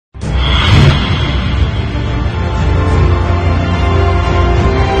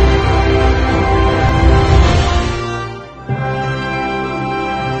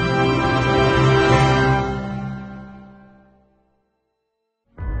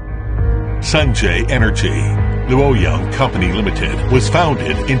SUNJ Energy, Luoyang Company Limited, was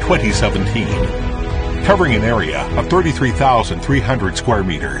founded in 2017, covering an area of 33,300 square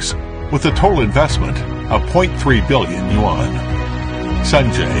meters, with a total investment of 0.3 billion yuan.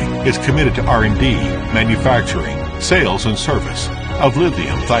 SUNJ is committed to R&D, manufacturing, sales and service of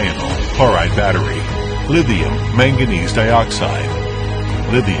lithium thionyl chloride battery, lithium manganese dioxide,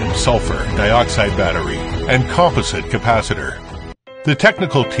 lithium sulfur dioxide battery, and composite capacitor. The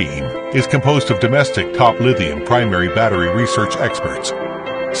technical team is composed of domestic top lithium primary battery research experts.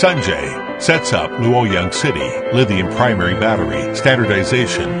 SUNJ sets up Luoyang City Lithium Primary Battery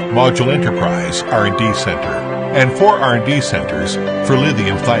Standardization Module Enterprise R&D Center and 4 R&D centers for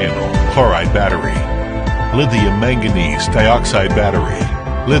lithium thionyl chloride battery, lithium manganese dioxide battery,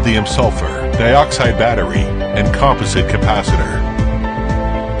 lithium sulfur dioxide battery, and composite capacitor.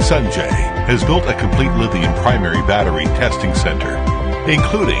 SUNJ has built a complete lithium primary battery testing center,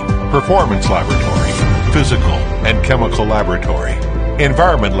 including performance laboratory, physical and chemical laboratory,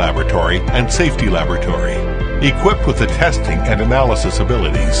 environment laboratory, and safety laboratory, equipped with the testing and analysis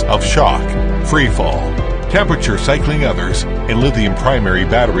abilities of shock, free fall, temperature cycling others in lithium primary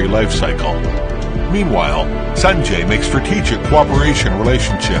battery life cycle. Meanwhile, SUNJ makes strategic cooperation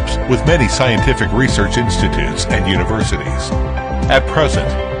relationships with many scientific research institutes and universities. At present,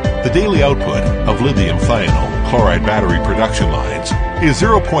 the daily output of lithium thionyl chloride battery production lines is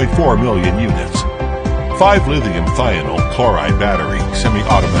 0.4 million units. 5 lithium thionyl chloride battery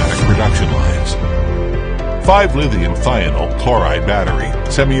semi-automatic production lines. 5 lithium thionyl chloride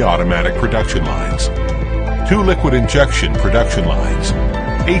battery semi-automatic production lines. 2 liquid injection production lines.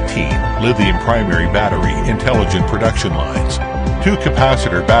 18 lithium primary battery intelligent production lines. 2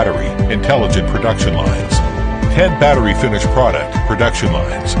 capacitor battery intelligent production lines. 10 battery finished product production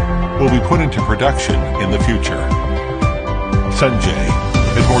lines will be put into production in the future. SUNJ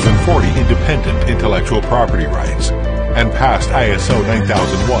has more than 40 independent intellectual property rights and passed ISO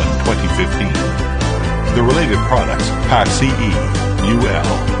 9001-2015. The related products pass CE,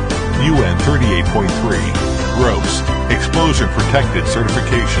 UL, UN 38.3, gross, explosion protected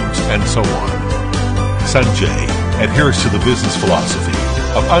certifications, and so on. SUNJ adheres to the business philosophy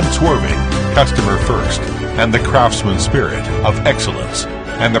of unswerving customer first and the craftsman spirit of excellence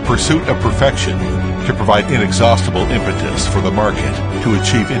and the pursuit of perfection to provide inexhaustible impetus for the market to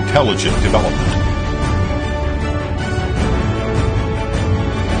achieve intelligent development.